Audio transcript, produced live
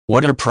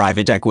What are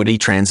private equity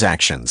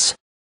transactions?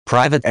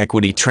 Private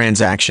equity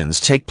transactions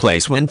take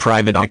place when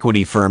private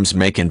equity firms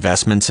make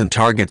investments in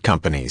target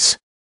companies.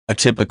 A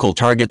typical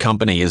target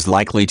company is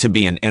likely to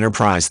be an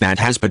enterprise that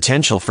has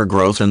potential for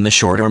growth in the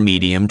short or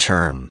medium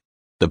term.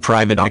 The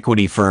private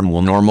equity firm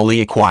will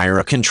normally acquire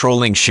a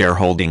controlling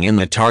shareholding in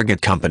the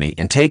target company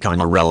and take on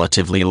a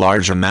relatively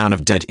large amount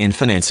of debt in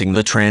financing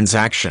the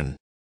transaction.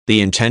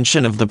 The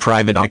intention of the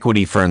private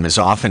equity firm is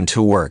often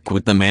to work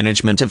with the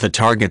management of the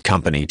target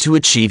company to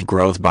achieve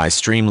growth by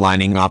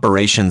streamlining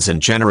operations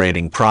and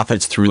generating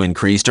profits through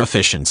increased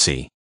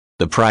efficiency.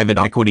 The private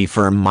equity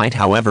firm might,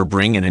 however,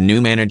 bring in a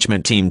new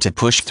management team to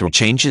push through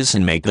changes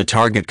and make the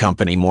target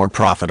company more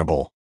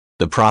profitable.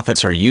 The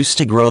profits are used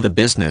to grow the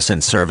business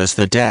and service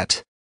the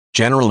debt.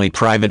 Generally,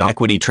 private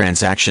equity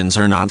transactions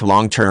are not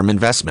long-term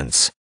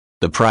investments.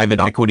 The private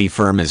equity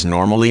firm is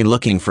normally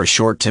looking for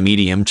short to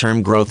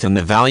medium-term growth in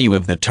the value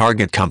of the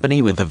target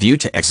company with a view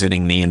to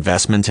exiting the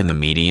investment in the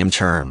medium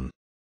term.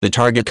 The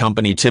target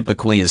company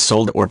typically is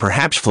sold or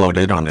perhaps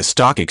floated on a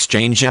stock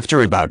exchange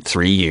after about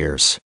 3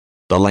 years.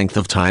 The length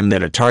of time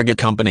that a target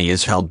company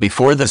is held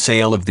before the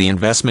sale of the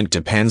investment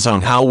depends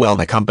on how well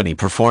the company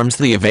performs,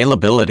 the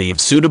availability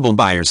of suitable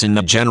buyers in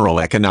the general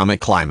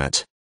economic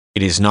climate.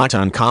 It is not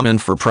uncommon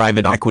for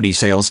private equity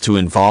sales to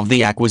involve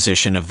the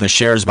acquisition of the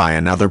shares by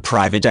another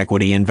private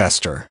equity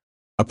investor.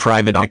 A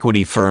private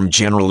equity firm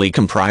generally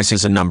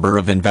comprises a number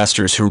of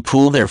investors who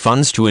pool their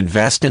funds to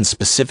invest in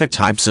specific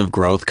types of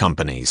growth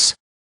companies.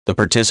 The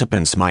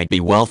participants might be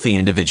wealthy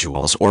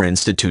individuals or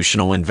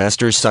institutional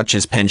investors such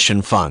as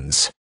pension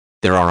funds.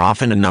 There are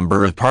often a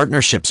number of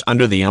partnerships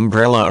under the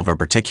umbrella of a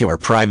particular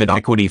private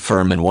equity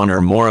firm, and one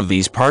or more of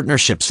these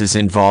partnerships is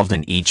involved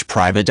in each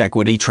private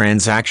equity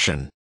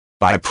transaction.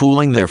 By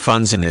pooling their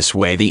funds in this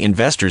way, the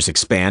investors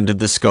expanded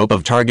the scope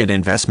of target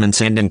investments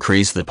and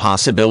increased the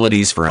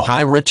possibilities for a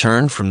high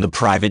return from the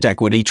private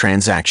equity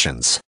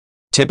transactions.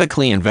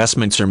 Typically,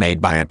 investments are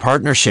made by a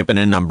partnership in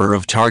a number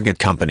of target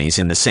companies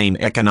in the same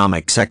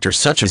economic sector,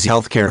 such as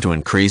healthcare, to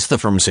increase the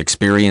firm's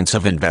experience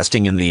of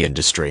investing in the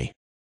industry.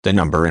 The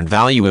number and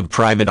value of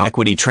private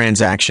equity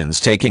transactions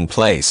taking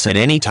place at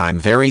any time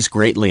varies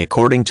greatly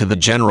according to the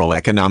general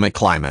economic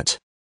climate.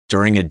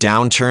 During a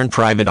downturn,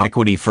 private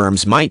equity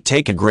firms might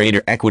take a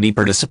greater equity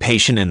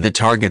participation in the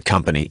target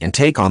company and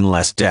take on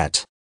less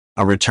debt.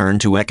 A return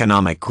to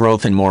economic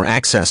growth and more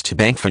access to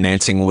bank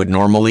financing would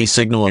normally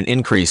signal an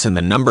increase in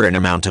the number and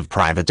amount of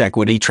private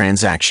equity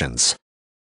transactions.